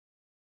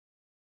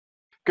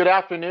Good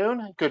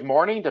afternoon, good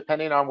morning,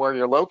 depending on where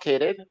you're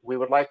located. We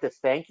would like to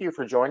thank you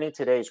for joining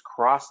today's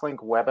CrossLink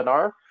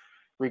webinar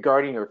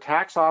regarding your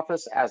tax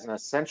office as an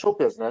essential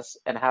business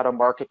and how to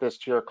market this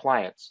to your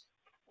clients.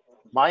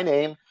 My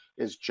name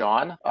is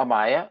John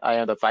Amaya. I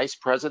am the Vice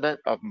President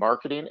of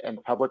Marketing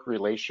and Public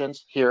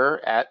Relations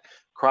here at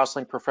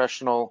CrossLink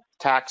Professional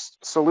Tax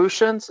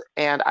Solutions,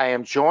 and I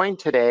am joined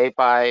today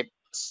by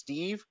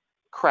Steve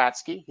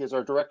Kratzky. He is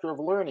our Director of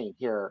Learning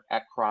here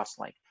at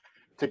CrossLink.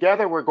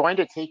 Together, we're going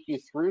to take you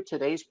through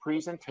today's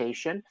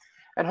presentation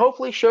and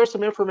hopefully share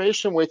some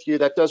information with you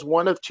that does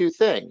one of two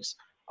things.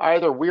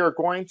 Either we are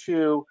going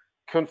to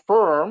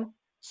confirm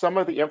some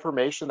of the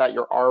information that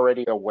you're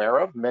already aware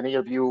of. Many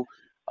of you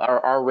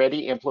are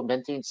already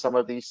implementing some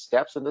of these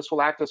steps, and this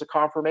will act as a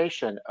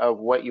confirmation of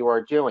what you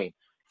are doing.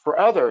 For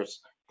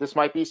others, this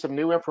might be some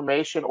new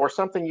information or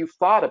something you've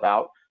thought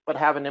about but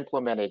haven't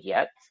implemented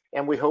yet,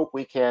 and we hope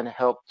we can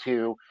help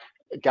to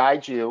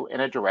guide you in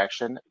a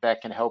direction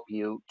that can help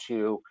you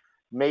to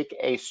make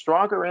a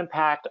stronger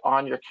impact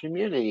on your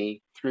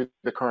community through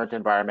the current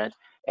environment,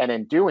 and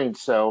in doing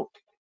so,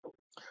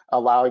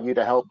 allow you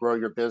to help grow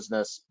your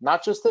business,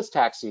 not just this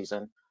tax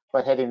season,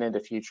 but heading into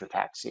future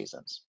tax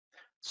seasons.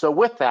 So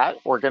with that,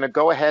 we're going to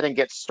go ahead and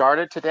get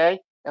started today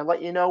and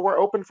let you know we're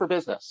open for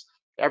business.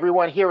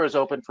 Everyone here is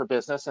open for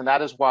business, and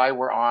that is why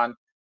we're on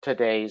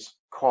today's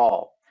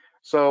call.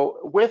 So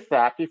with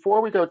that,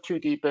 before we go too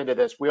deep into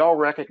this, we all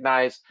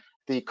recognize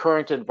the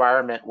current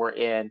environment we're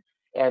in,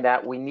 and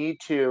that we need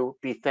to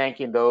be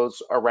thanking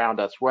those around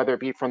us, whether it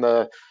be from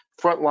the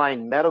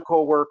frontline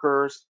medical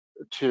workers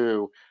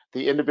to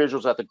the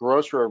individuals at the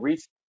grocery or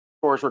retail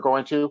stores we're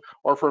going to,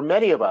 or for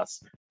many of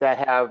us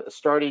that have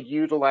started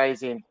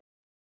utilizing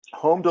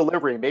home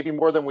delivery, maybe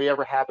more than we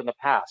ever have in the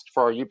past,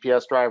 for our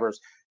UPS drivers,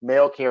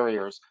 mail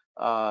carriers,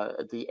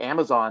 the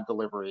Amazon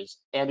deliveries,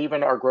 and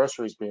even our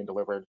groceries being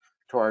delivered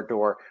to our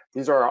door.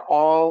 These are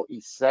all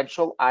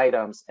essential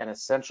items and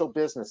essential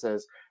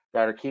businesses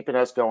that are keeping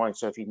us going.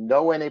 So if you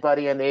know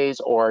anybody in these,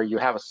 or you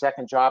have a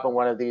second job in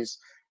one of these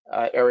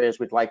areas,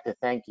 we'd like to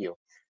thank you.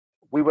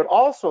 We would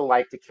also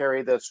like to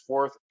carry this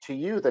forth to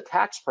you, the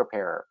tax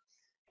preparer,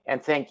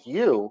 and thank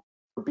you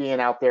for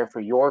being out there for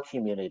your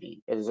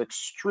community. It is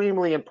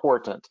extremely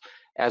important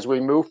as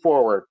we move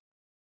forward,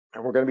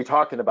 and we're going to be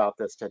talking about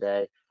this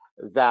today,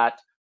 that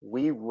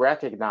we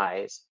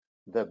recognize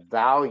the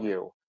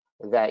value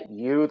that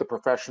you, the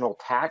professional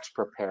tax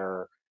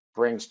preparer,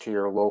 brings to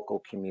your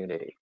local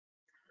community.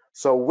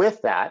 So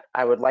with that,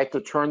 I would like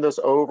to turn this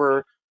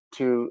over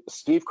to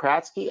Steve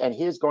Kratzky, and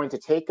he is going to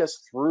take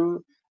us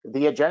through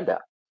the agenda.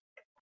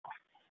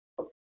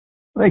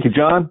 Thank you,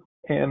 John.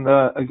 And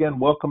again,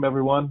 welcome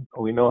everyone.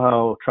 We know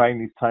how trying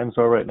these times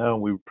are right now,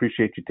 and we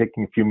appreciate you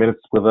taking a few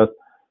minutes with us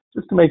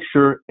just to make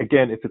sure,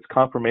 again, if it's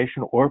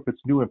confirmation or if it's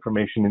new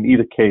information, in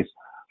either case,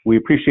 we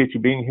appreciate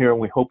you being here,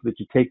 and we hope that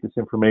you take this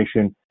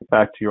information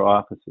back to your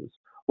offices.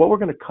 What we're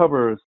going to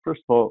cover is, first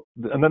of all,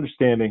 an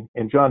understanding,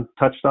 and John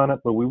touched on it,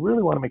 but we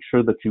really want to make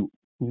sure that you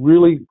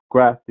really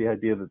grasp the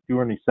idea that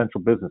you're an essential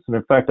business, and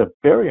in fact, a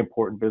very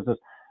important business,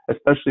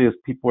 especially as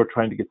people are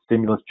trying to get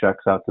stimulus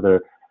checks out to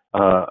their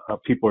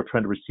people are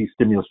trying to receive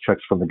stimulus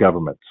checks from the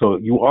government. So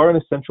you are an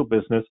essential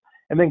business,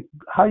 and then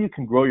how you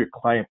can grow your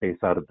client base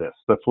out of this.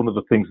 That's one of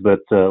the things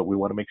that we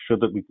want to make sure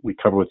that we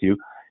cover with you.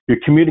 Your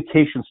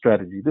communication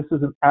strategy. This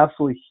is an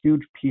absolutely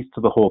huge piece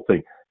to the whole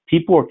thing.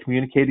 People are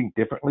communicating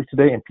differently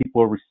today, and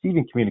people are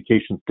receiving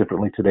communications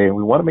differently today, and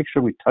we want to make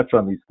sure we touch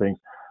on these things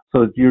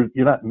so that you're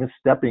not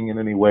misstepping in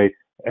any way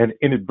and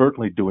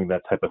inadvertently doing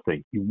that type of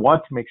thing. You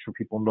want to make sure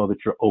people know that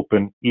you're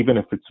open, even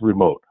if it's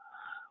remote.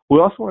 We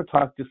also want to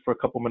talk just for a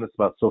couple minutes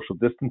about social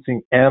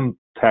distancing and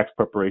tax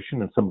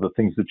preparation and some of the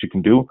things that you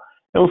can do.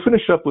 And we'll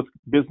finish up with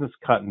business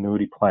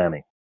continuity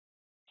planning.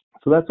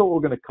 So that's what we're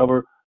going to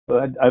cover.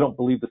 I don't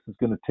believe this is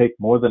going to take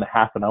more than a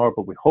half an hour,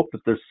 but we hope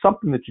that there's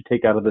something that you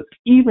take out of this,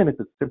 even if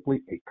it's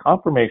simply a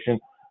confirmation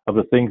of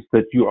the things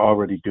that you're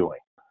already doing.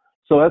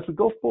 So as we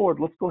go forward,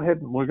 let's go ahead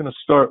and we're going to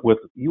start with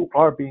you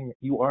are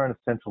an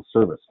essential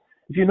service.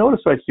 If you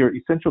notice right here,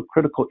 essential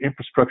critical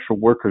infrastructure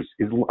workers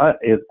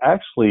is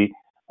actually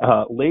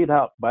laid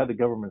out by the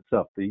government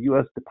itself. The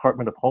U.S.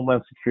 Department of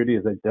Homeland Security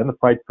has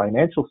identified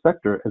financial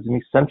sector as an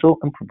essential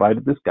and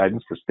provided this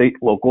guidance for state,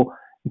 local,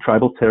 and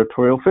tribal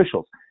territorial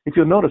officials. If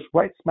you'll notice,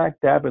 right smack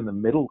dab in the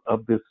middle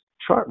of this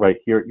chart right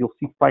here, you'll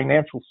see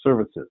financial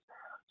services.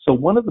 So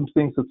one of the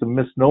things that's a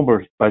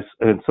misnomer,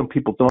 and some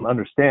people don't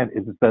understand,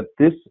 is that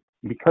this,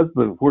 because of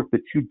the work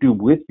that you do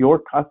with your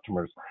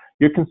customers,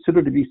 you're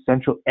considered to be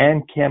essential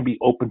and can be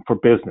open for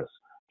business.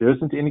 There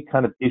isn't any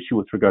kind of issue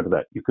with regard to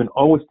that. You can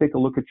always take a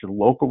look at your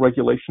local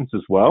regulations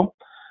as well,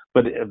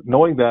 but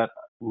knowing that,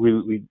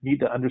 we need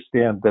to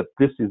understand that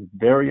this is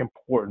very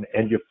important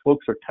and your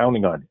folks are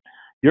counting on you.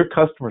 Your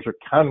customers are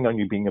counting on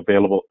you being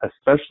available,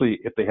 especially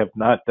if they have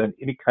not done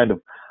any kind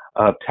of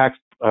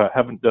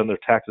haven't done their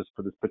taxes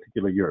for this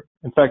particular year.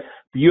 In fact,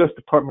 the U.S.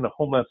 Department of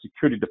Homeland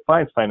Security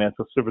defines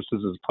financial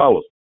services as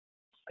follows.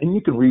 And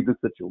you can read this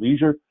at your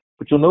leisure,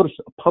 but you'll notice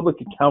public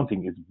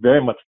accounting is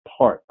very much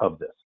part of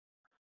this.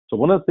 So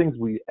one of the things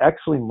we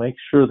actually make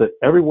sure that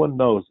everyone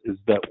knows is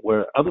that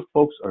where other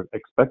folks are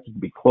expected to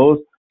be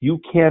closed, you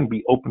can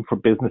be open for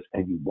business,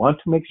 and you want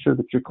to make sure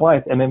that your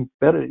clients, and then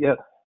better yet,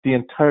 the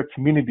entire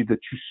community that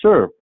you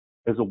serve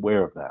is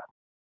aware of that.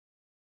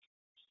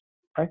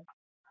 Okay?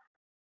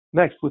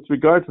 Next, with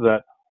regard to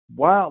that,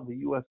 while the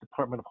U.S.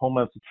 Department of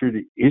Homeland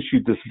Security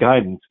issued this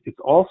guidance, it's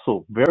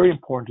also very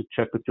important to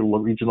check with your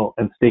regional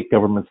and state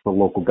governments for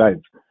local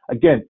guidance.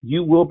 Again,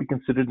 you will be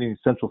considered an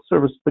essential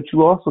service, but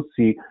you also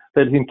see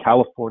that in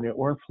California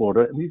or in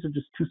Florida, and these are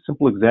just two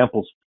simple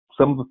examples,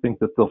 some of the things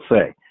that they'll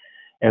say.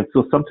 And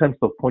so sometimes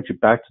they'll point you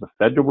back to the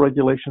federal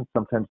regulations,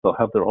 sometimes they'll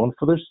have their own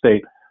for their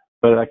state,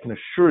 but I can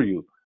assure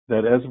you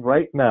that as of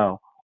right now,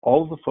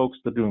 all of the folks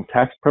that are doing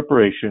tax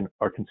preparation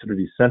are considered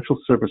essential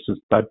services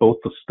by both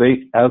the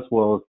state as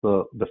well as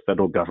the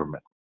federal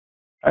government.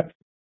 Okay?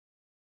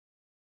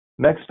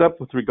 Next up,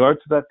 with regard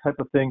to that type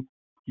of thing,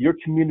 your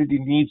community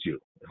needs you.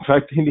 In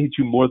fact, they need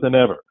you more than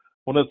ever.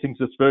 One of the things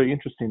that's very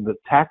interesting that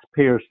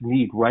taxpayers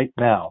need right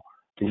now,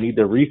 they need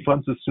their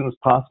refunds as soon as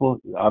possible.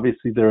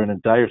 Obviously, they're in a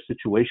dire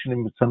situation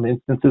in some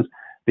instances.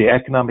 The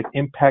economic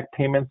impact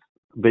payments,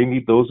 they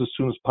need those as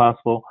soon as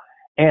possible.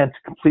 And to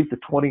complete the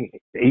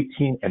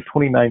 2018 and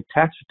 29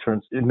 tax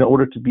returns in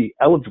order to be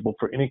eligible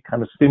for any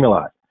kind of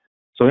stimuli.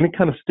 So any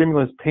kind of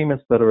stimulus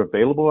payments that are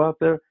available out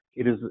there,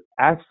 it is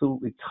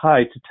absolutely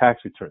tied to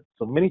tax returns.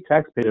 So many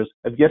taxpayers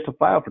have yet to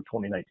file for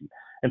 2019.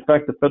 In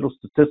fact, the federal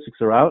statistics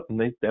are out, and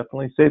they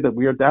definitely say that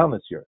we are down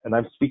this year. And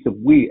I speak of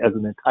we as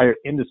an entire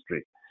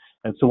industry.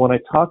 And so when I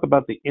talk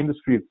about the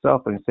industry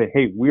itself and I say,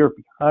 hey, we are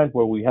behind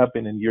where we have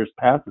been in years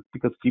past, it's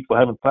because people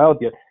haven't filed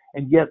yet.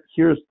 And yet,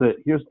 here's the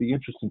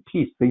interesting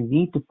piece. They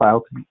need to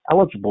file to be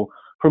eligible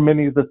for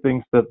many of the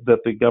things that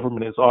the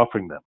government is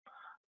offering them.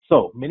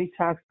 So many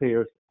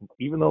taxpayers,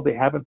 even though they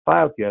haven't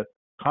filed yet,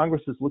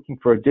 Congress is looking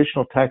for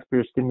additional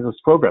taxpayer stimulus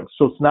programs.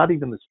 So it's not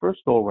even this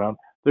first go around.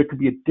 There could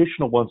be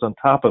additional ones on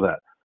top of that.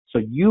 So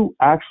you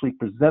actually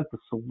present the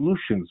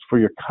solutions for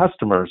your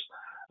customers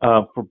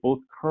for both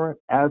current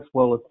as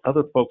well as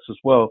other folks as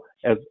well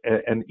as,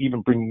 and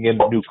even bringing in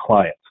new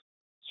clients.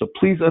 So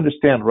please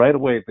understand right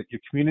away that your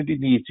community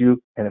needs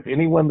you, and if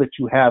anyone that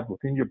you have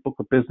within your book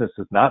of business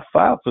is not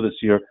filed for this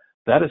year,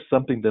 that is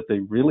something that they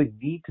really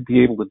need to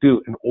be able to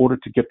do in order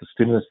to get the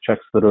stimulus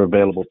checks that are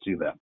available to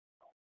them.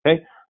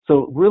 Okay?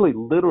 So really,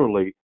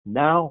 literally,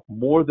 now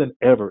more than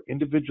ever,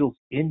 individuals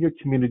in your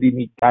community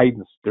need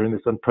guidance during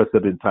this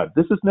unprecedented time.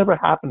 This has never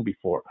happened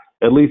before.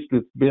 At least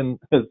it's been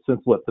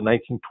since, what, the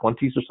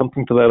 1920s or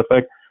something to that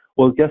effect?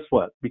 Well, guess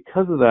what?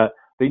 Because of that,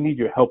 they need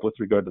your help with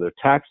regard to their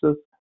taxes.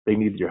 They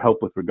need your help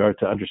with regard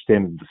to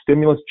understanding the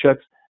stimulus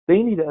checks. They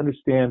need to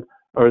understand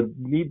or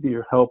need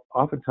your help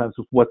oftentimes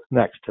with what's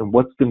next and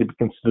what's going to be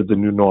considered the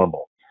new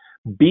normal.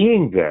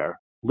 Being there,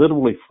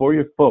 literally, for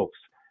your folks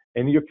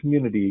and your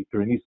community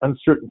during these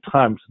uncertain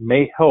times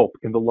may help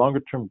in the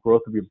longer-term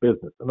growth of your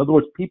business. In other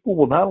words, people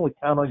will not only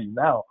count on you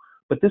now,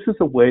 but this is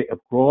a way of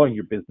growing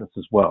your business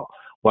as well.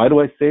 Why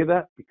do I say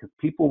that? Because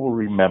people will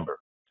remember.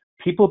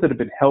 People that have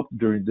been helped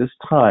during this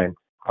time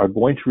are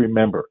going to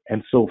remember.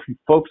 And so if you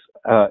folks,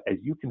 as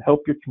you can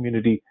help your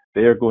community,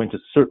 they are going to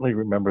certainly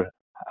remember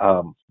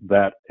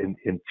that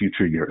in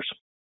future years.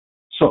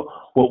 So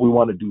what we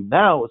want to do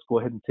now is go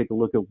ahead and take a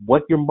look at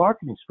what your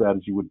marketing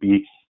strategy would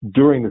be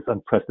during this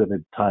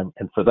unprecedented time.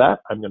 And for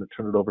that, I'm going to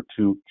turn it over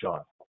to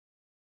John.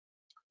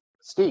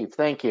 Steve,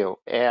 thank you.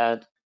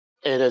 And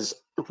it is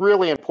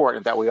really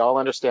important that we all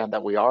understand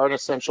that we are an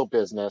essential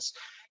business.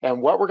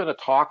 And what we're going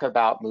to talk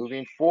about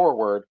moving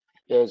forward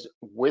is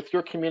with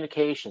your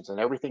communications and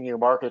everything you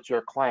market to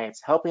your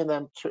clients, helping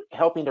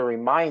to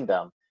remind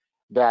them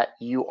that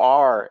you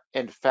are,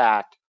 in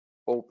fact,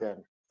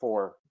 open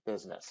for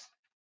business.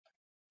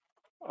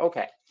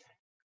 Okay.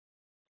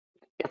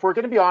 If we're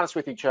going to be honest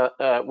with each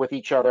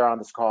other on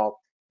this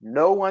call,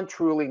 no one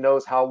truly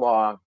knows how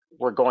long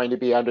we're going to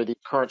be under the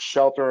current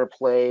shelter in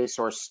place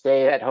or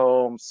stay at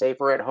home,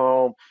 safer at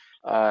home,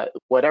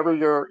 whatever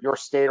your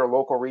state or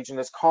local region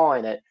is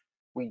calling it.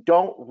 We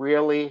don't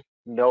really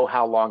know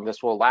how long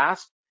this will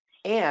last,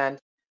 and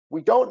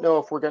we don't know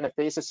if we're going to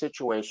face a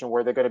situation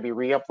where they're going to be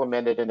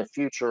re-implemented in the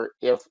future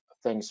if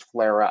things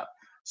flare up.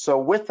 So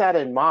with that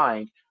in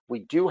mind, we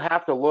do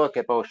have to look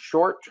at both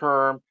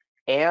short-term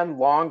and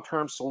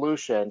long-term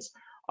solutions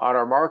on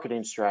our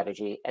marketing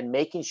strategy and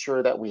making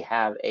sure that we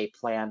have a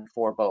plan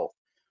for both.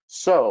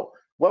 So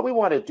what we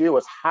want to do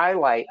is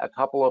highlight a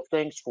couple of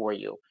things for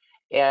you.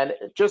 And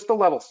just to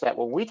level set,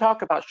 when we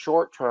talk about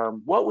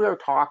short-term, what we're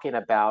talking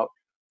about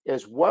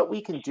is what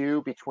we can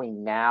do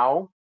between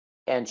now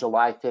and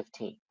July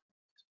 15th.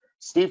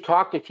 Steve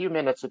talked a few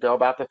minutes ago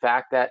about the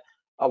fact that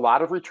a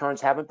lot of returns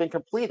haven't been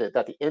completed,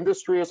 that the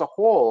industry as a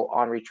whole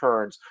on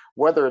returns,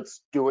 whether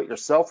it's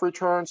do-it-yourself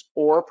returns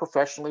or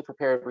professionally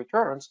prepared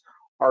returns,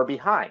 are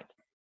behind.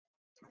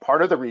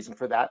 Part of the reason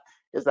for that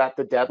is that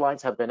the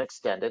deadlines have been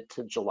extended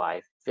to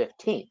July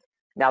 15th.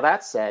 Now,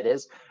 that said,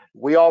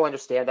 we all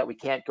understand that we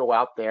can't go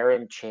out there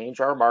and change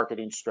our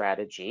marketing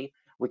strategy.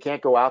 We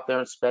can't go out there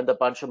and spend a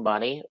bunch of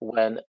money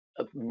when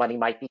money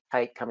might be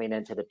tight coming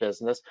into the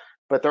business,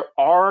 but there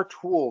are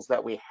tools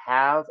that we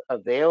have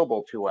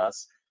available to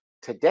us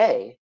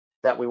today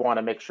that we want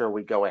to make sure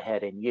we go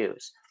ahead and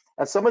use.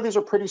 And some of these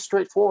are pretty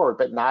straightforward,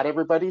 but not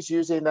everybody's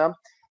using them,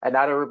 and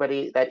not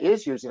everybody that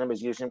is using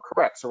them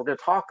correct. So we're going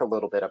to talk a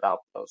little bit about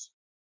those.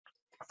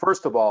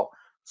 First of all,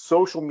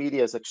 social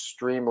media is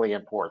extremely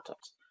important.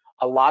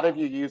 A lot of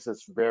you use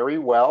this very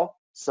well.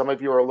 Some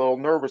of you are a little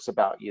nervous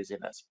about using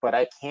this, but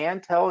I can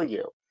tell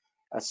you,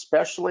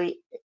 especially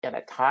in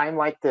a time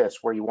like this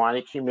where you want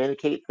to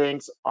communicate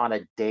things on a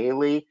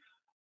daily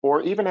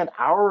or even an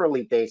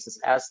hourly basis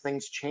as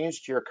things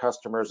change to your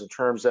customers in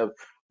terms of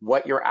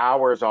what your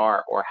hours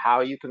are or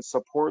how you can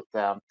support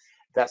them,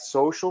 that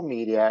social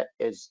media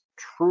is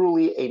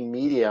truly a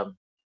medium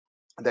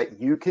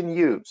that you can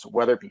use,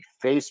 whether it be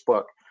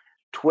Facebook,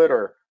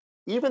 Twitter,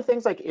 even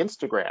things like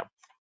Instagram,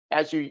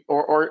 as you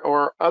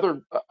or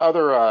other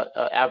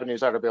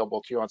avenues that are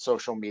available to you on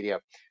social media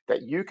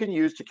that you can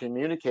use to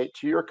communicate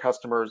to your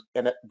customers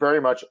in very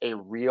much a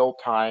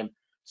real-time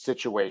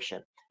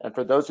situation. And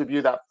for those of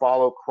you that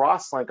follow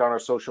CrossLink on our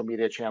social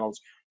media channels,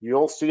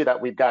 you'll see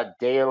that we've got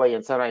daily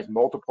and sometimes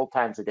multiple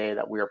times a day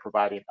that we are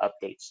providing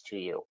updates to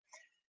you.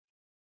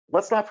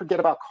 Let's not forget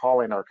about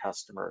calling our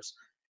customers.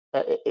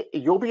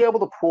 You'll be able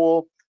to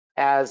pull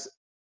as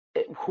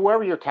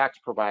whoever your tax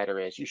provider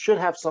is. You should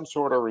have some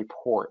sort of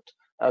report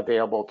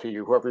available to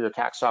you, whoever your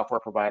tax software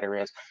provider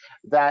is,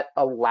 that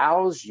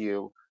allows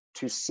you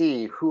to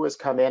see who has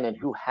come in and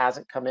who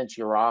hasn't come into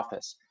your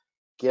office.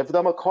 Give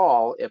them a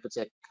call if it's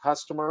a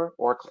customer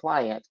or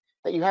client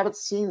that you haven't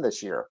seen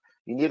this year.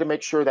 You need to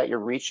make sure that you're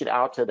reaching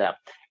out to them.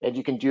 And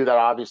you can do that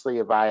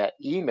obviously via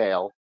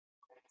email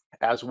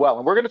as well.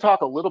 And we're going to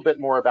talk a little bit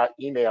more about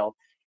email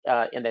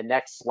in the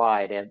next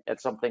slide and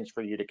some things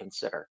for you to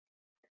consider.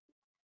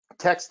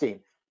 Texting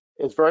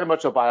is very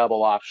much a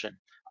viable option.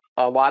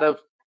 A lot of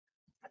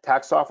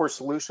tax software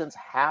solutions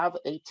have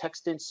a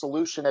texting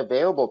solution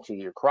available to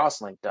you.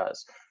 CrossLink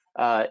does.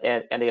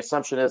 And the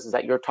assumption is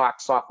that your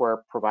tax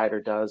software provider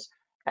does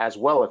as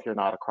well if you're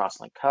not a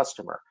CrossLink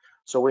customer.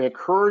 So we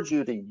encourage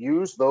you to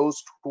use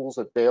those tools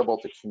available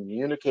to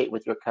communicate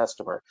with your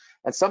customer.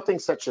 And something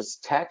such as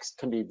text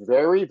can be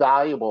very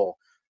valuable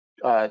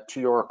to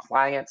your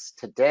clients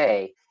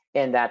today,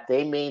 in that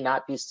they may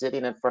not be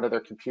sitting in front of their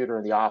computer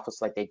in the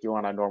office like they do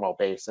on a normal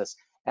basis,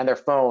 and their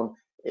phone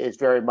is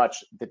very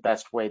much the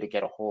best way to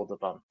get a hold of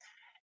them.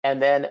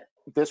 And then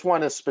this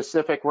one is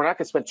specific. We're not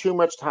going to spend too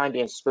much time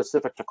being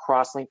specific to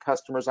CrossLink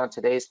customers on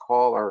today's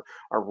call. Our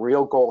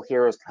real goal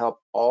here is to help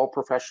all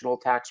professional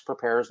tax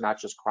preparers, not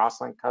just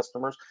CrossLink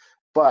customers.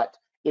 But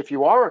if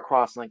you are a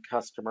CrossLink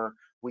customer,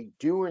 we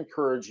do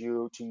encourage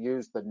you to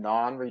use the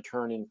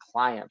non-returning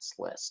clients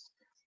list,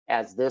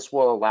 as this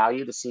will allow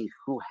you to see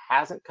who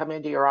hasn't come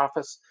into your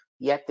office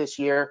yet this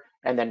year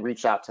and then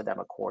reach out to them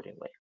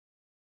accordingly.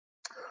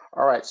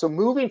 All right, so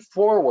moving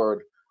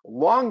forward,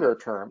 longer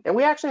term, and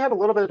we actually had a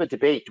little bit of a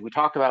debate. We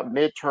talked about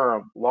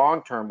midterm,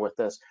 long term with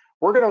this.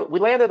 We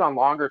landed on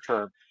longer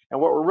term,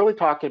 and what we're really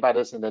talking about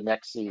is in the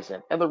next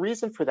season. And the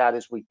reason for that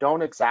is we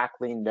don't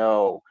exactly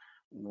know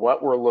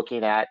what we're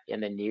looking at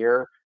in the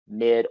near,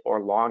 mid,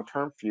 or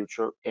long-term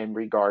future in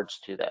regards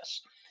to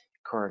this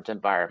current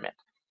environment.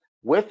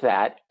 With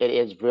that, it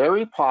is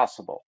very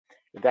possible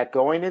that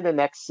going into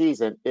next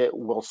season, it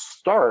will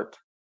start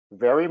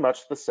very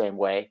much the same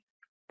way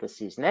the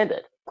season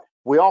ended.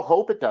 We all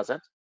hope it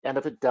doesn't. And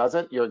if it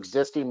doesn't, your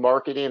existing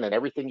marketing and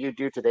everything you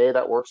do today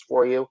that works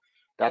for you,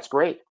 that's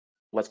great.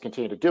 Let's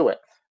continue to do it.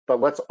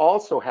 But let's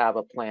also have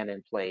a plan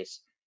in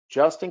place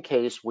just in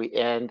case we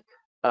end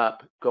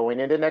up going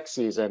into next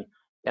season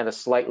in a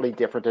slightly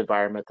different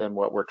environment than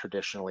what we're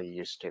traditionally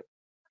used to.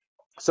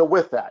 So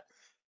with that,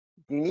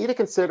 you need to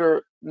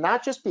consider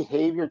not just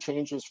behavior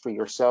changes for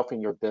yourself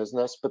and your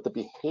business, but the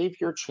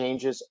behavior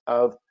changes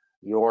of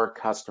your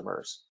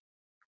customers.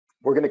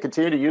 We're going to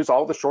continue to use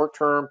all the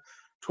short-term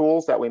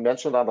tools that we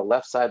mentioned on the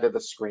left side of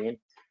the screen,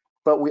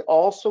 but we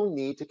also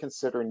need to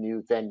consider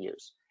new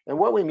venues. And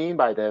what we mean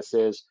by this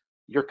is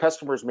your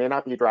customers may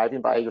not be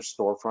driving by your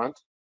storefront.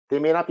 They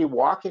may not be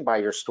walking by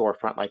your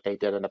storefront like they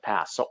did in the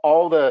past. So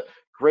all the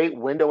great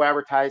window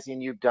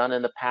advertising you've done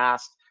in the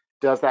past,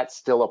 does that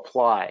still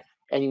apply?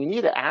 And you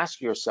need to ask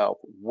yourself,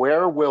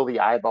 where will the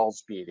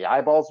eyeballs be? The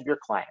eyeballs of your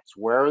clients,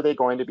 where are they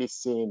going to be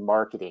seeing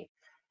marketing?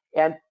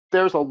 And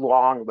there's a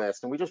long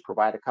list, and we just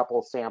provide a couple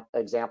of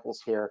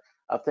examples here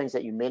of things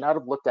that you may not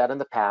have looked at in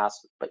the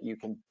past, but you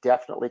can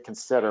definitely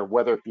consider,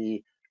 whether it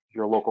be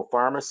your local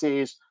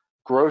pharmacies,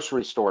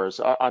 grocery stores,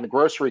 on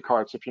grocery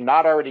carts. If you're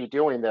not already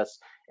doing this,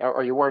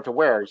 or you weren't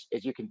aware,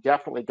 is you can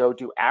definitely go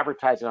do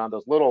advertising on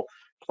those little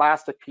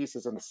plastic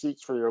pieces in the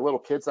seats for your little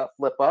kids that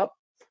flip up.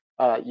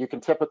 You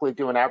can typically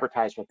do an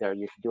advertisement there.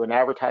 You can do an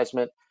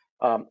advertisement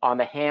on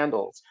the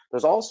handles.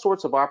 There's all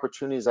sorts of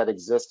opportunities that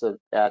exist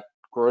at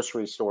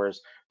grocery stores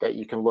that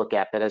you can look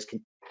at, that as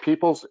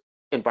people's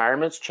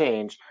environments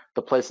change,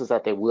 the places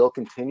that they will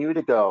continue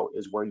to go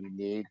is where you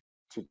need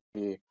to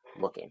be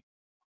looking.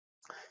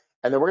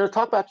 And then we're going to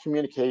talk about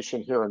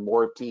communication here in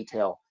more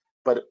detail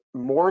but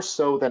more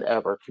so than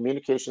ever,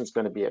 communication is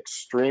going to be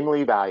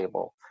extremely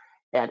valuable.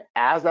 And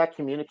as that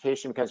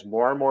communication becomes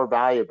more and more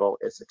valuable,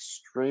 it's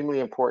extremely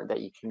important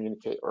that you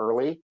communicate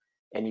early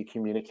and you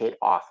communicate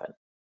often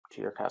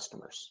to your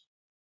customers.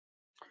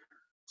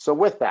 So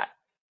with that,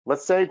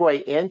 let's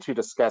segue into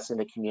discussing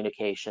the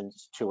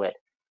communications to it.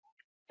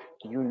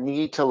 You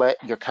need to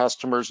let your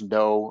customers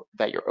know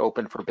that you're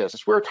open for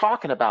business. We were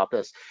talking about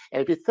this,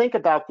 and if you think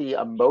about the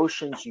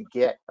emotions you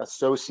get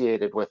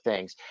associated with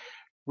things,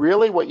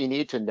 really what you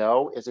need to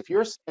know is if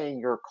you're saying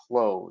you're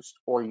closed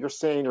or you're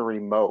saying you're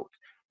remote,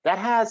 that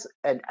has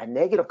a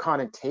negative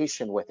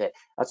connotation with it.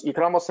 You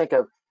can almost think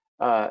of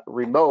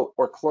remote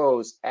or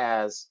closed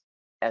as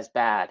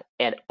bad,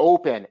 and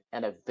open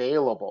and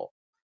available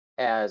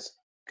as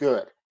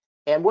good.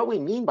 And what we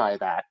mean by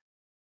that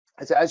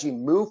is as you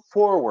move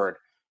forward,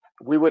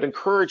 we would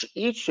encourage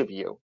each of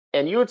you,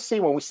 and you would see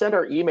when we send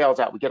our emails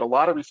out, we get a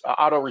lot of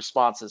auto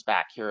responses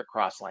back here at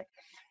CrossLink.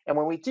 And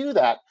when we do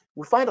that,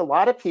 we find a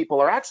lot of people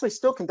are actually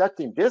still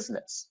conducting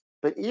business.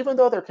 But even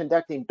though they're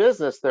conducting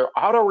business, their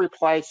auto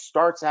reply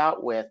starts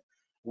out with,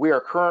 "We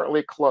are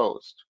currently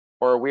closed,"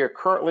 or "We are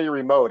currently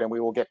remote and we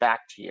will get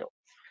back to you."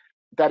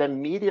 That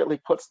immediately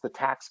puts the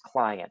tax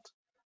client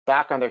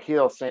back on their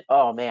heels saying,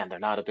 "Oh man, they're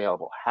not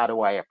available. How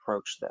do I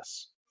approach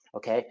this?"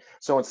 Okay,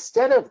 so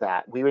instead of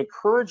that, we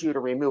encourage you to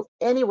remove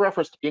any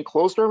reference to being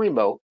closed or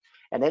remote.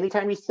 And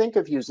anytime you think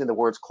of using the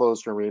words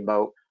closed or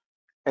remote,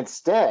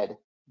 instead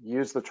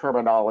use the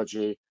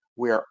terminology,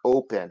 "We are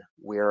open,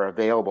 we are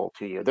available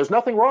to you." There's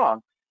nothing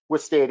wrong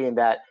with stating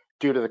that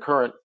due to the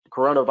current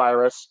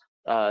coronavirus,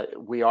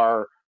 we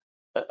are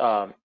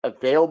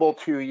available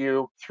to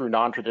you through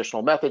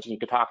non-traditional methods, and you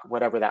can talk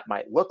whatever that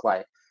might look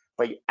like.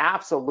 But you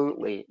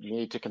absolutely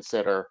need to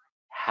consider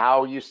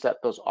how you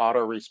set those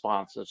auto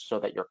responses so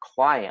that your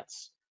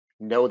clients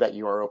know that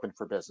you are open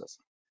for business.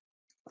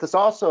 This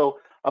also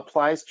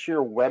applies to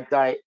your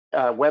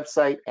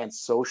website and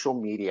social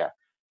media.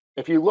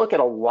 If you look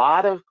at a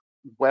lot of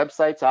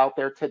websites out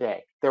there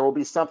today, there will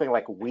be something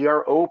like, "We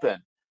are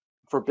open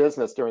for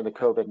business during the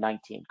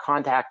COVID-19.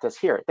 Contact us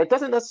here." That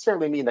doesn't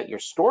necessarily mean that your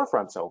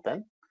storefront's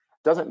open.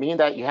 Doesn't mean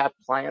that you have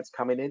clients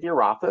coming into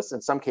your office.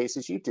 In some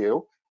cases you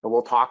do, and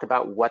we'll talk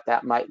about what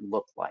that might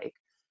look like.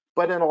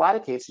 But in a lot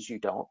of cases you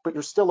don't, but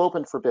you're still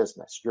open for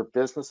business. Your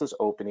business is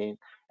opening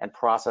and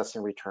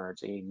processing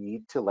returns, and you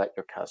need to let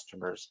your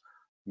customers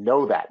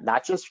know that,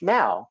 not just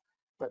now,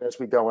 but as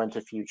we go into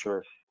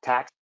future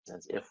tax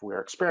seasons, if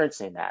we're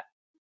experiencing that.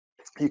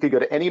 You could go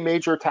to any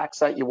major tax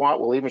site you want.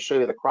 We'll even show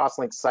you the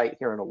CrossLink site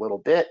here in a little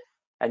bit,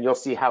 and you'll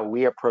see how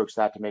we approach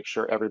that to make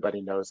sure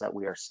everybody knows that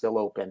we are still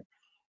open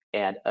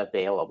and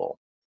available.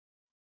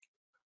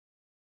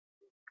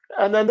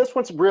 And then this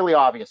one's really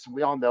obvious, and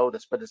we all know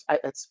this, but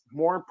it's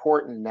more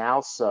important now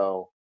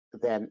so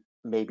than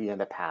maybe in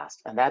the past,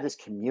 and that is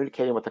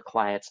communicating with the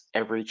clients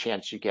every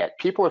chance you get.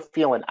 People are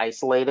feeling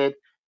isolated.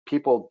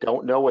 People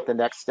don't know what the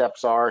next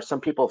steps are.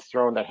 Some people have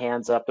thrown their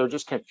hands up. They're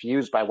just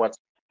confused by what's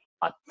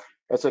going on.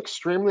 It's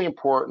extremely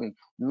important.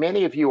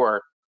 Many of you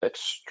are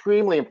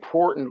extremely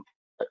important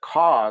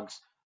cogs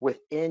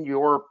within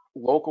your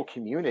local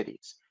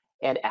communities.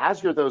 And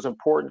as you're those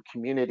important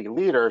community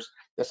leaders,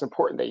 it's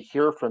important they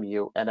hear from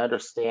you and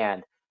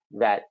understand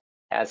that,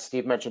 as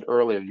Steve mentioned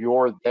earlier,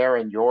 you're there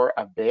and you're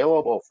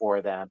available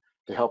for them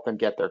to help them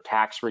get their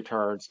tax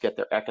returns, get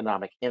their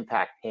economic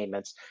impact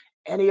payments,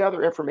 any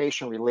other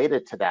information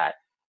related to that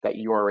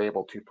you are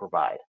able to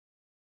provide.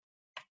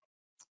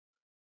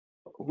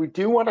 We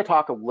do want to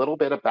talk a little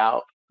bit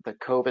about the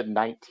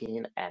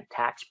COVID-19 and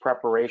tax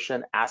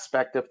preparation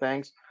aspect of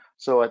things.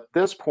 So at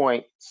this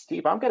point,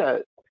 Steve, I'm going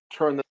to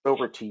turn this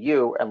over to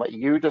you and let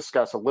you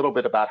discuss a little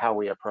bit about how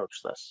we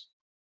approach this.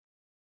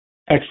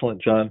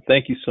 Excellent, John.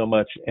 Thank you so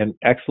much, and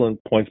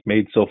excellent points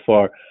made so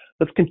far.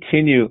 Let's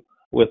continue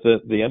with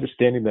the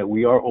understanding that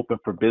we are open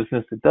for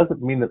business. It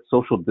doesn't mean that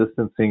social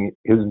distancing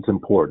isn't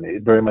important.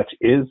 It very much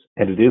is,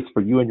 and it is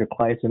for you and your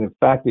clients. And in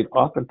fact, it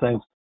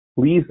oftentimes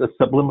leaves a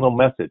subliminal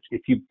message.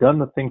 If you've done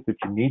the things that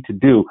you need to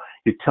do,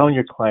 you're telling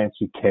your clients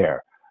you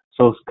care.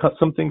 So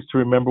some things to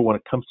remember when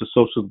it comes to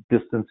social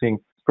distancing.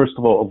 First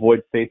of all,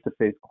 avoid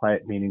face-to-face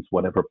client meetings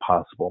whenever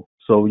possible.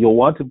 So you'll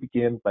want to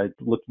begin by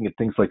looking at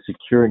things like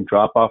securing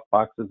drop-off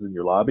boxes in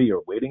your lobby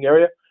or waiting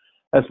area,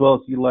 as well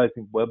as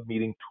utilizing web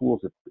meeting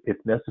tools if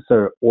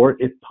necessary or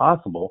if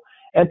possible,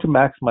 and to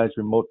maximize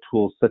remote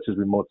tools such as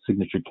remote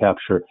signature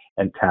capture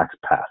and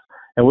TaxPass.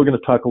 And we're going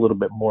to talk a little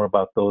bit more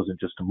about those in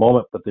just a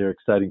moment, but they're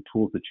exciting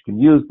tools that you can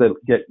use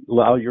that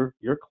allow your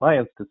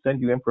clients to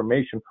send you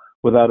information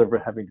without ever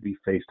having to be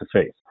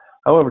face-to-face.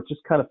 However,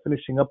 just kind of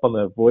finishing up on the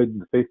avoiding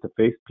the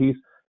face-to-face piece,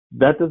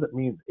 that doesn't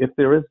mean if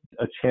there is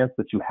a chance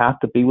that you have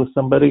to be with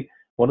somebody,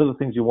 one of the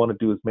things you want to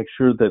do is make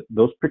sure that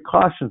those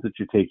precautions that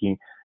you're taking,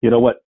 you know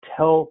what,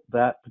 tell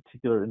that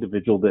particular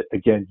individual that,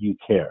 again, you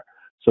care.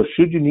 So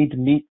should you need to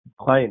meet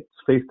clients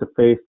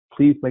face-to-face,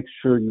 please make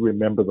sure you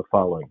remember the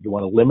following. You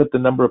want to limit the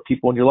number of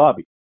people in your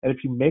lobby. And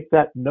if you make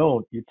that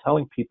known, you're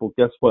telling people,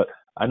 guess what?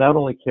 I not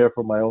only care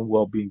for my own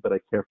well-being, but I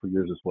care for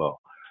yours as well.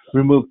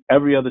 Remove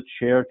every other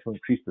chair to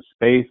increase the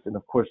space, and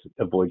of course,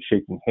 avoid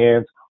shaking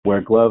hands,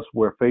 wear gloves,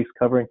 wear face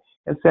covering,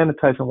 and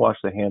sanitize and wash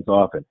the hands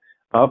often.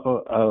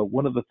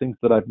 One of the things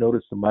that I've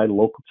noticed in my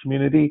local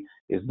community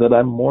is that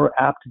I'm more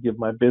apt to give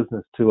my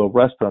business to a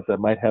restaurant that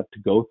might have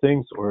to-go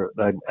things, or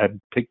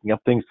I'm picking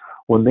up things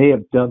when they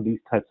have done these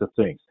types of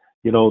things.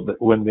 You know,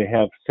 that when they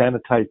have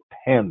sanitized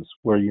pens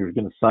where you're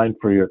going to sign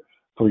for your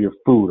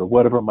food or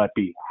whatever it might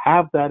be.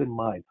 Have that in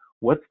mind.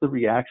 What's the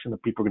reaction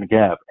that people are going to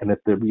have? And if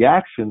the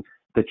reaction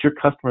that your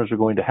customers are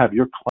going to have,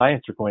 your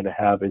clients are going to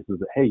have is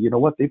that, hey, you know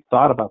what? They've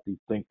thought about these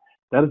things.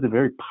 That is a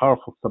very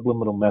powerful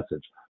subliminal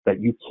message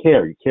that you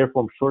care. You care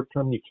for them short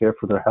term, you care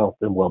for their health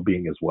and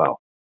well-being as well.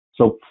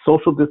 So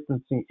social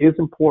distancing is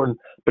important,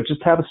 but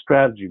just have a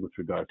strategy with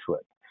regard to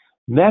it.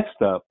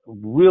 Next up,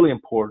 really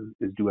important,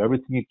 is do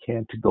everything you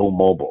can to go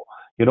mobile.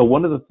 You know,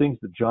 one of the things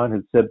that John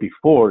had said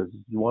before is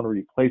you want to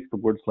replace the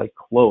words like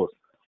close.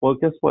 Well,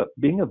 guess what?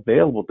 Being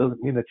available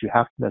doesn't mean that you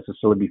have to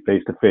necessarily be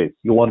face-to-face.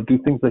 You want to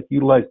do things like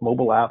utilize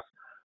mobile apps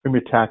from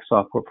your tax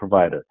software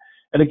provider.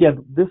 And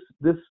again,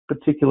 this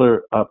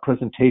particular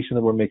presentation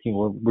that we're making,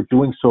 we're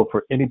doing so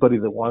for anybody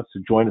that wants to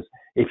join us.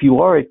 If you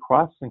are a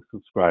CrossLink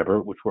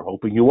subscriber, which we're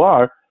hoping you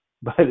are,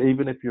 but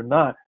even if you're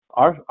not,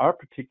 our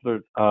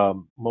particular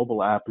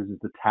mobile app is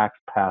the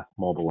TaxPass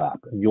mobile app,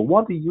 and you'll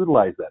want to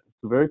utilize that.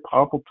 It's a very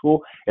powerful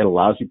tool. It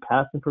allows you to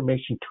pass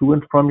information to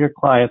and from your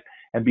clients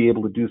and be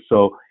able to do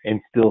so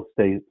and still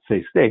stay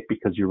safe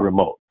because you're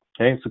remote.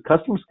 Okay, so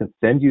customers can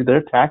send you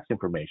their tax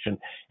information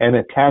and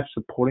attach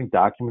supporting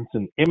documents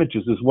and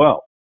images as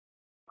well.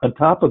 On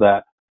top of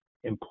that,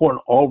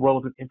 important all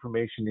relevant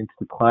information into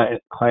the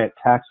client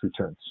tax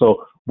return.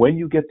 So when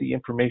you get the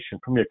information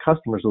from your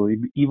customers, it'll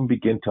even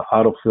begin to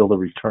autofill the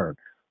return.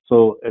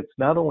 So it's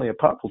not only a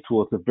powerful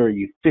tool, it's a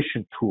very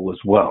efficient tool as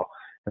well.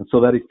 And so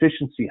that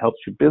efficiency helps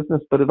your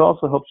business, but it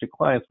also helps your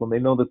clients when they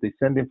know that they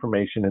send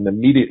information and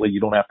immediately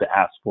you don't have to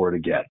ask for it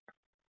again.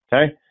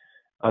 Okay?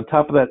 On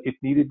top of that, if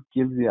needed,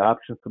 gives the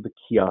option for the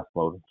kiosk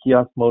mode.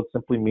 Kiosk mode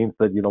simply means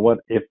that, you know what,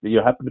 if you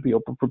happen to be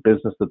open for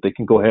business, that they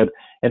can go ahead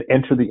and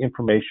enter the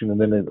information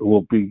and then it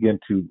will begin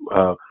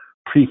to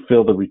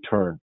pre-fill the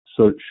return.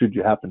 So should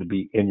you happen to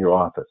be in your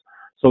office.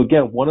 So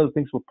again, one of the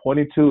things we're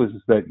pointing to is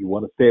that you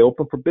want to stay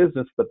open for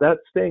business, but that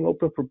staying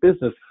open for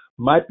business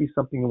might be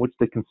something in which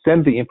they can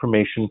send the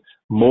information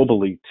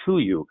mobilely to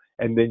you,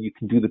 and then you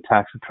can do the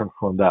tax return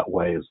form that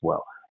way as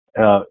well.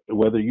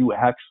 Whether you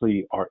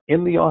actually are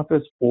in the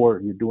office or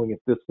you're doing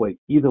it this way,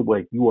 either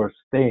way, you are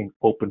staying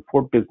open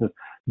for business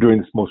during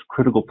this most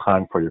critical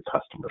time for your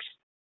customers.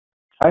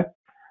 Okay?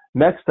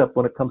 Next up,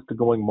 when it comes to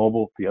going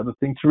mobile, the other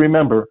thing to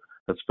remember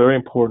that's very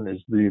important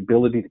is the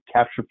ability to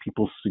capture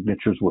people's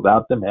signatures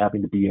without them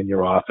having to be in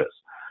your office.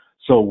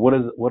 So what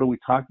are we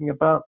talking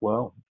about?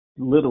 Well,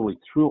 literally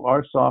through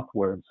our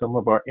software and some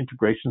of our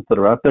integrations that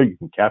are out there, you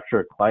can capture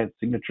a client's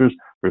signatures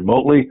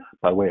remotely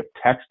by way of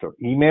text or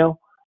email.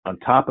 On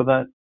top of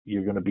that,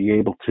 you're going to be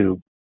able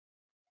to,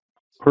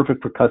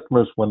 perfect for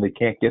customers when they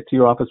can't get to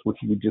your office, which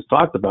we just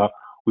talked about.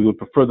 We would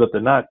prefer that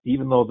they're not,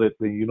 even though that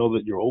you know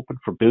that you're open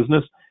for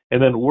business.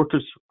 And then it works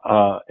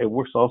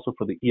also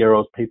for the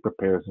EROs, pay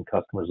preparers, and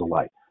customers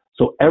alike.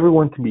 So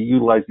everyone can be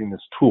utilizing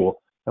this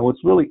tool. And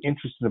what's really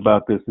interesting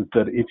about this is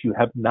that if you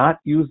have not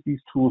used these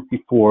tools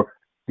before,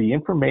 the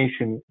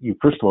information,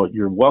 first of all,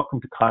 you're welcome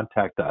to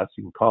contact us.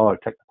 You can call our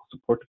technical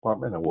support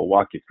department and we'll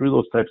walk you through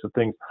those types of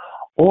things.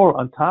 Or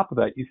on top of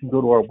that, you can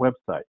go to our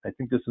website. I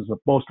think this is the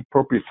most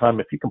appropriate time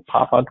if you can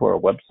pop onto our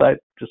website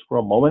just for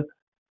a moment.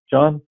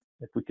 John,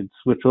 if we could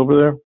switch over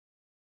there.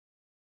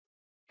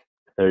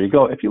 There you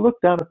go. If you look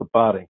down at the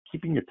bottom,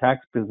 keeping your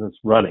tax business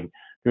running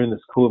during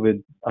this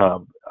COVID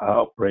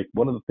outbreak,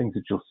 one of the things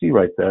that you'll see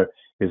right there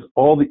is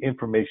all the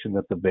information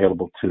that's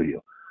available to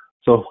you.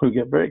 So we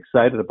get very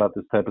excited about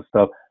this type of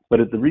stuff, but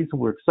the reason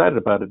we're excited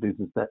about it is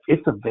that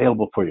it's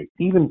available for you.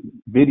 Even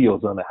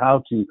videos on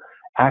how to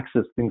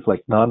access things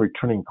like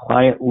non-returning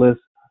client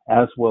lists,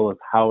 as well as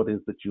how it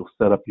is that you'll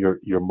set up your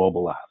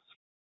mobile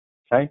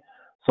apps. Okay?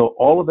 So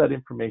all of that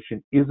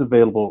information is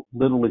available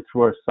literally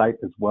through our site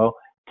as well.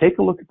 Take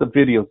a look at the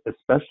videos,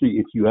 especially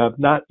if you have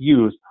not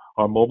used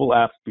our mobile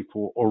apps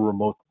before or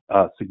remote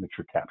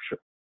signature capture.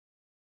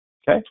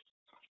 Okay?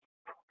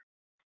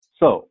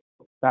 So,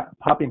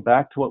 popping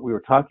back to what we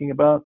were talking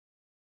about,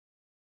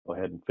 go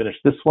ahead and finish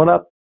this one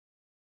up.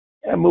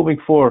 And moving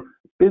forward,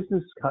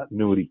 business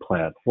continuity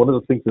plan. One of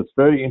the things that's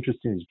very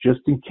interesting is just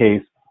in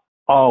case,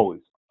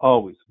 always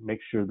make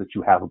sure that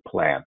you have a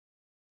plan.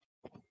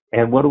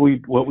 And what we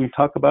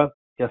talk about,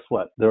 guess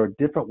what? There are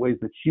different ways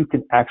that you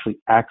can actually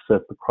access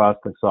the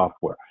CrossLink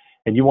software.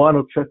 And you want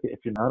to check it if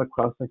you're not a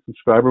CrossLink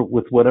subscriber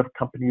with whatever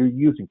company you're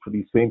using for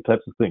these same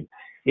types of things.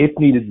 If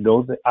needed,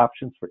 know the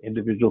options for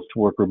individuals to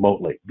work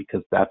remotely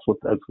because that's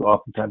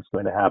oftentimes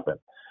going to happen.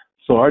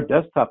 So our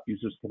desktop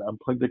users can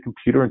unplug their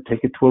computer and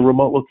take it to a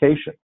remote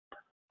location.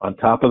 On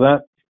top of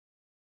that,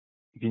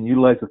 you can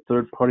utilize a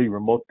third-party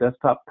remote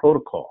desktop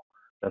protocol.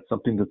 That's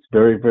something that's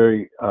very,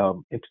 very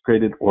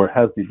integrated or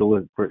has the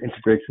ability for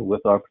integration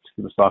with our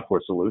particular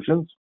software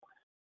solutions.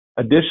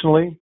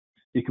 Additionally,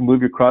 You can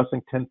move your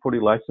CrossLink 1040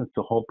 license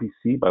to home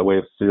PC by way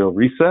of serial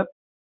reset.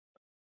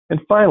 And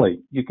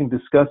finally, you can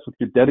discuss with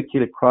your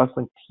dedicated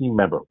CrossLink team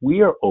member.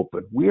 We are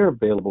open. We are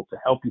available to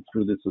help you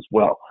through this as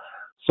well.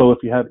 So if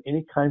you have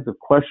any kinds of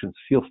questions,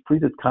 feel free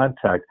to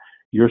contact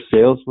your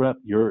sales rep.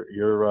 Your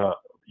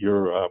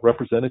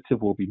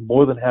representative will be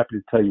more than happy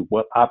to tell you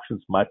what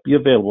options might be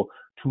available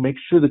to make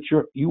sure that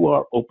you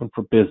are open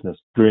for business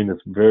during this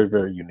very,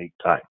 very unique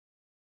time.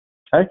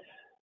 Okay?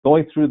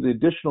 Going through the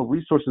additional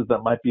resources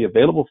that might be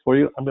available for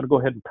you, I'm going to go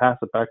ahead and pass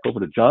it back over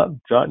to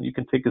John. John, you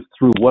can take us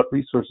through what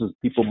resources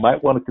people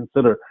might want to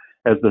consider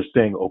as they're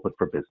staying open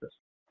for business.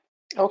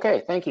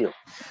 Okay, thank you.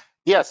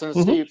 Yes, and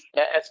Mm-hmm.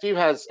 Steve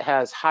has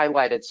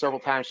highlighted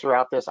several times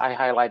throughout this, I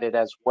highlighted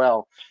as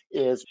well,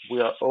 is we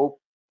are open,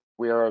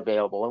 we are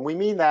available. And we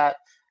mean that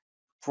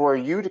for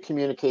you to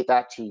communicate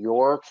that to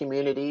your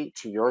community,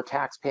 to your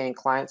tax-paying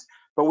clients,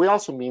 but we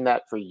also mean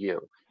that for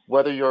you.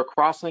 Whether you're a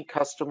CrossLink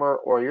customer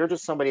or you're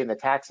just somebody in the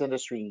tax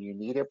industry and you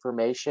need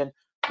information,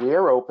 we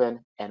are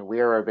open and we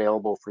are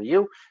available for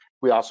you.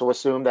 We also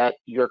assume that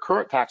your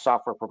current tax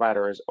software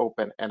provider is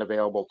open and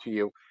available to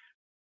you.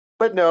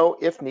 But no,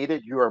 if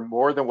needed, you are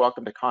more than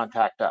welcome to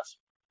contact us.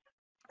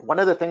 One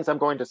of the things I'm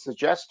going to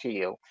suggest to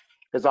you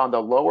is on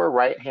the lower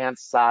right-hand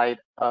side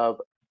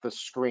of the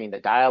screen, the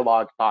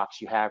dialog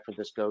box you have for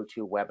this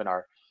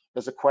GoToWebinar,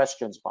 there's a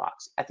questions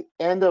box. At the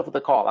end of the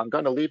call, I'm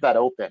going to leave that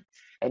open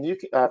and you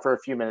for a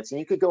few minutes, and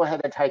you could go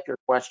ahead and type your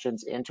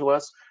questions into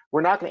us.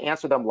 We're not going to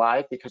answer them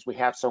live because we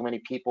have so many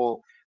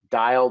people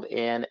dialed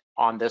in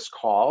on this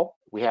call.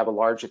 We have a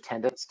large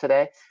attendance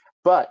today,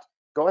 but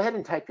go ahead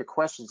and type your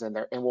questions in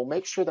there and we'll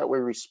make sure that we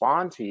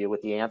respond to you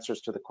with the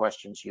answers to the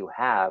questions you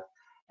have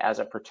as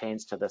it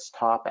pertains to this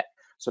topic.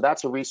 So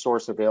that's a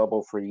resource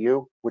available for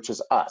you, which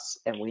is us.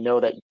 And we know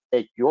that you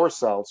make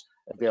yourselves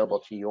available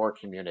to your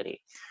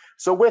community.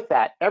 So with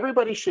that,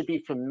 everybody should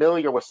be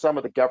familiar with some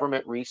of the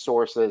government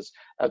resources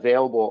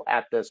available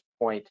at this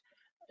point,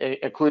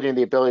 including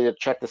the ability to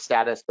check the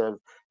status of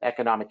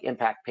economic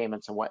impact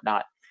payments and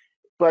whatnot.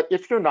 But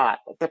if you're not,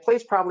 the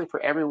place probably for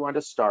everyone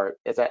to start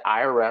is at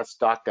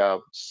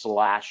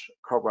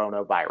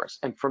irs.gov/coronavirus.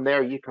 And from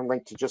there, you can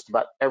link to just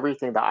about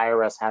everything the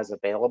IRS has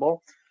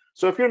available.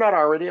 So if you're not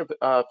already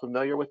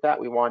familiar with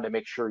that, we wanted to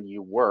make sure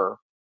you were.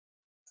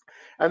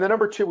 And then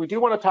number two, we do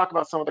want to talk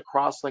about some of the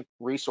CrossLink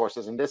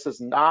resources. And this is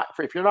not,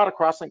 if you're not a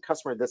CrossLink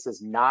customer, this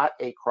is not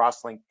a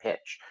CrossLink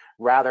pitch.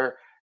 Rather,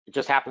 it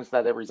just happens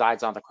that it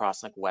resides on the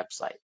CrossLink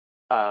website.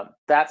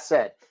 That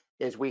said,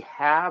 is we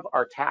have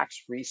our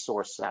Tax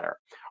Resource Center.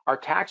 Our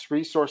Tax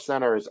Resource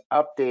Center is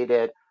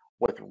updated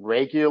with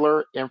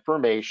regular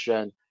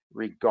information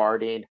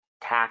regarding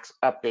tax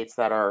updates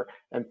that are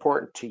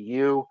important to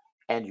you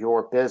and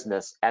your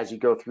business as you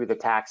go through the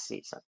tax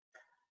season.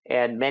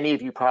 And many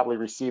of you probably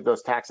receive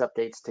those tax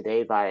updates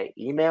today via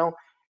email,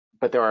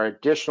 but there are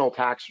additional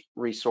tax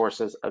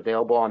resources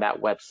available on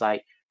that website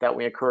that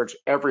we encourage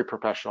every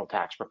professional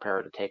tax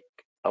preparer to take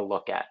a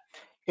look at.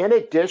 In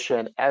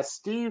addition, as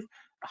Steve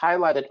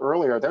highlighted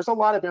earlier, there's a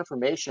lot of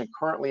information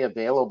currently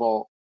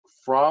available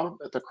from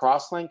the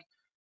CrossLink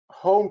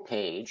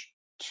homepage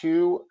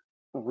to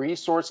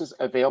resources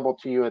available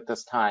to you at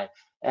this time.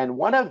 And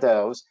one of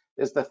those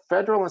is the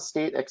federal and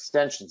state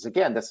extensions.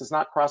 Again, this is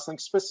not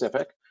CrossLink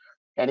specific.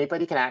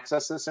 Anybody can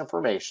access this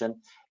information.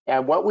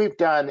 And what we've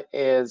done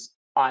is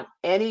on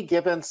any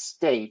given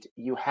state,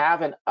 you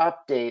have an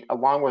update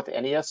along with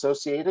any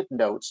associated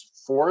notes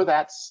for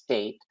that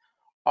state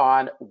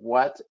on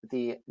what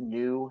the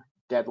new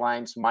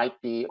deadlines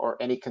might be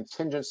or any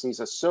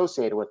contingencies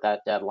associated with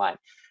that deadline.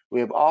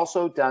 We have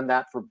also done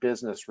that for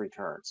business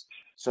returns.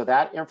 So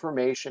that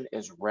information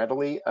is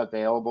readily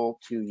available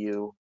to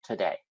you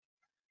today.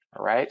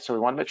 All right, so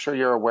we want to make sure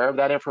you're aware of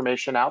that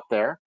information out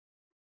there.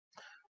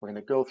 We're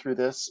going to go through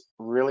this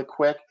really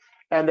quick.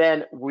 And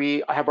then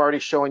we have already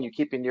shown you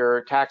keeping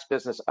your tax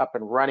business up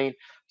and running.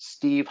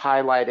 Steve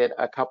highlighted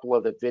a couple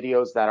of the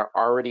videos that are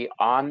already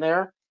on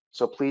there.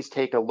 So please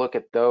take a look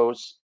at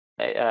those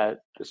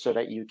so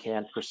that you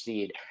can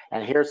proceed.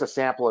 And here's a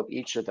sample of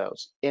each of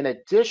those. In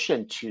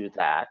addition to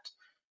that,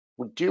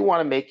 we do want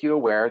to make you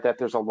aware that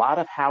there's a lot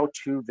of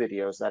how-to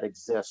videos that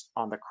exist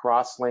on the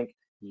CrossLink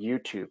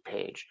YouTube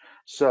page.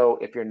 So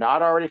if you're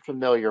not already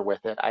familiar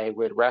with it, I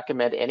would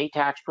recommend any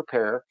tax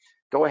preparer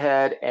go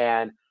ahead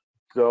and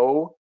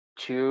go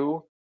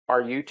to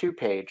our YouTube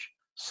page,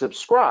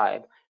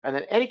 subscribe, and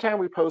then anytime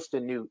we post a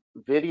new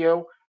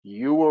video,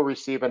 you will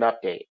receive an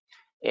update.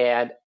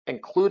 And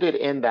included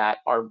in that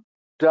are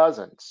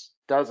dozens,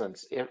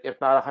 if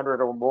not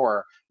 100 or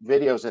more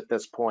videos at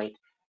this point.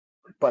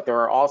 But there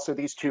are also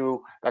these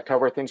two that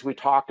cover things we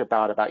talked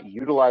about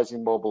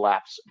utilizing mobile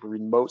apps,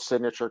 remote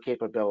signature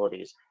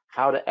capabilities,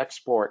 how to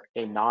export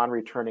a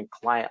non-returning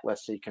client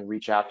list so you can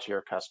reach out to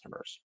your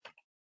customers.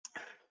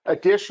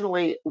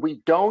 Additionally,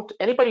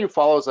 anybody who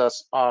follows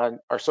us on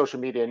our social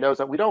media knows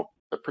that we don't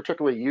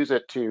particularly use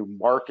it to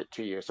market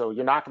to you. So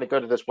you're not going to go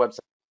to this website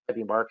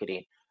heavy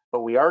marketing,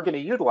 but we are going to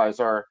utilize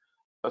our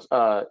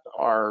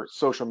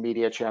social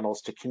media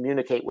channels to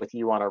communicate with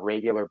you on a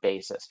regular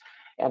basis.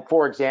 And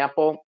for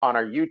example, on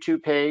our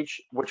YouTube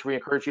page, which we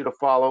encourage you to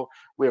follow,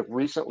 we have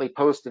recently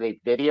posted a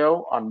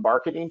video on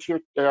marketing to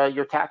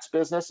your tax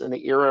business in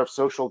the era of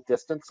social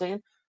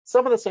distancing.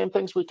 Some of the same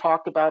things we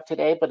talked about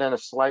today, but in a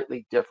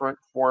slightly different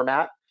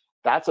format.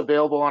 That's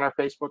available on our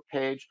Facebook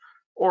page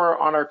or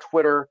on our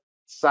Twitter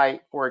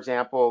site. For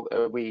example,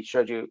 we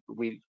showed you,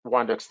 we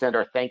wanted to extend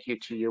our thank you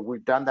to you.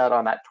 We've done that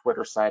on that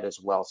Twitter site as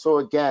well. So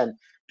again,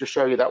 to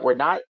show you that we're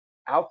not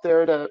out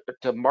there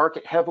to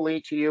market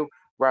heavily to you.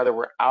 Rather,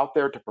 we're out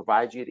there to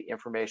provide you the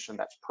information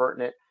that's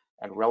pertinent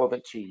and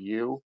relevant to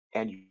you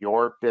and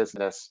your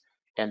business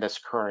in this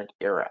current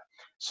era.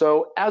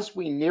 So as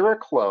we near a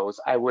close,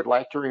 I would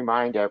like to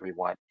remind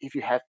everyone, if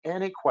you have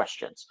any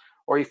questions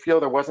or you feel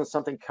there wasn't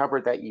something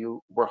covered that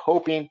you were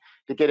hoping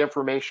to get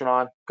information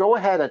on, go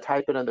ahead and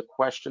type it in the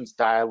questions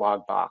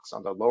dialog box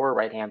on the lower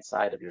right-hand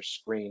side of your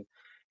screen,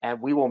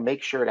 and we will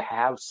make sure to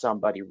have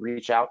somebody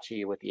reach out to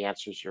you with the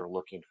answers you're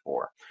looking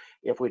for.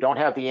 If we don't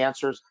have the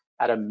answers,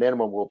 at a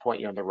minimum, we'll point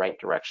you in the right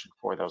direction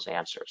for those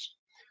answers.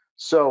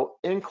 So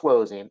in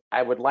closing,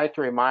 I would like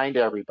to remind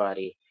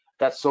everybody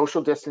that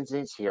social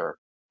distancing is here.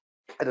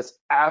 It has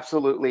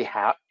absolutely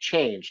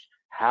changed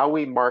how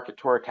we market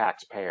to our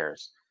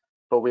taxpayers.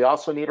 But we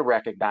also need to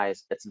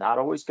recognize it's not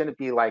always going to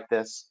be like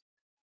this.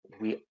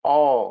 We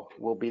all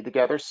will be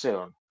together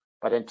soon.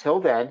 But until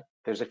then,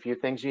 there's a few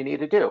things you need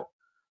to do.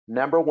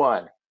 Number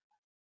one,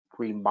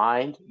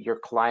 remind your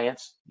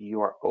clients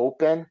you are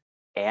open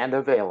and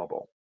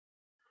available.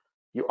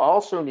 You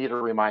also need to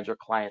remind your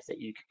clients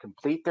that you can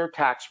complete their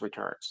tax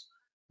returns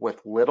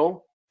with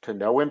little to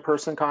no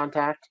in-person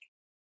contact.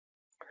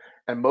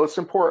 And most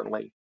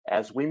importantly,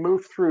 as we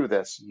move through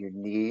this, you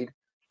need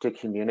to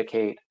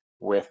communicate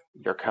with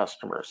your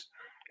customers.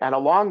 And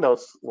along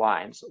those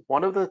lines,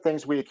 one of the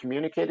things we had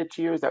communicated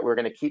to you is that we're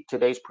going to keep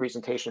today's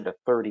presentation to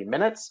 30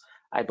 minutes.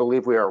 I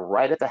believe we are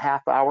right at the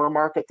half-hour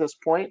mark at this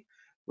point.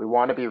 We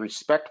want to be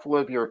respectful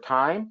of your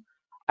time.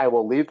 I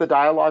will leave the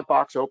dialog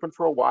box open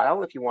for a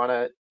while if you want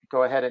to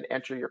go ahead and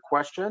enter your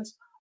questions.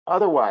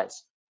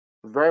 Otherwise,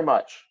 very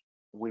much,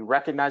 we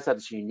recognize that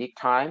it's a unique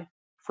time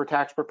for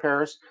tax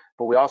preparers,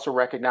 but we also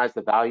recognize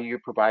the value you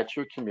provide to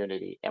your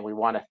community. And we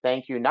want to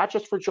thank you not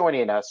just for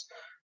joining us,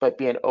 but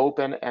being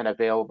open and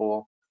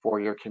available for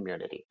your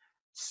community.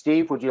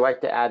 Steve, would you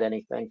like to add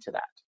anything to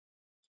that?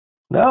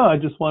 No, I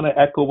just want to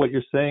echo what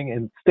you're saying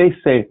and stay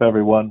safe,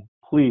 everyone.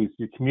 Please,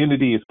 your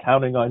community is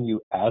counting on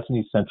you as an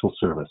essential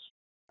service.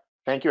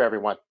 Thank you,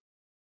 everyone.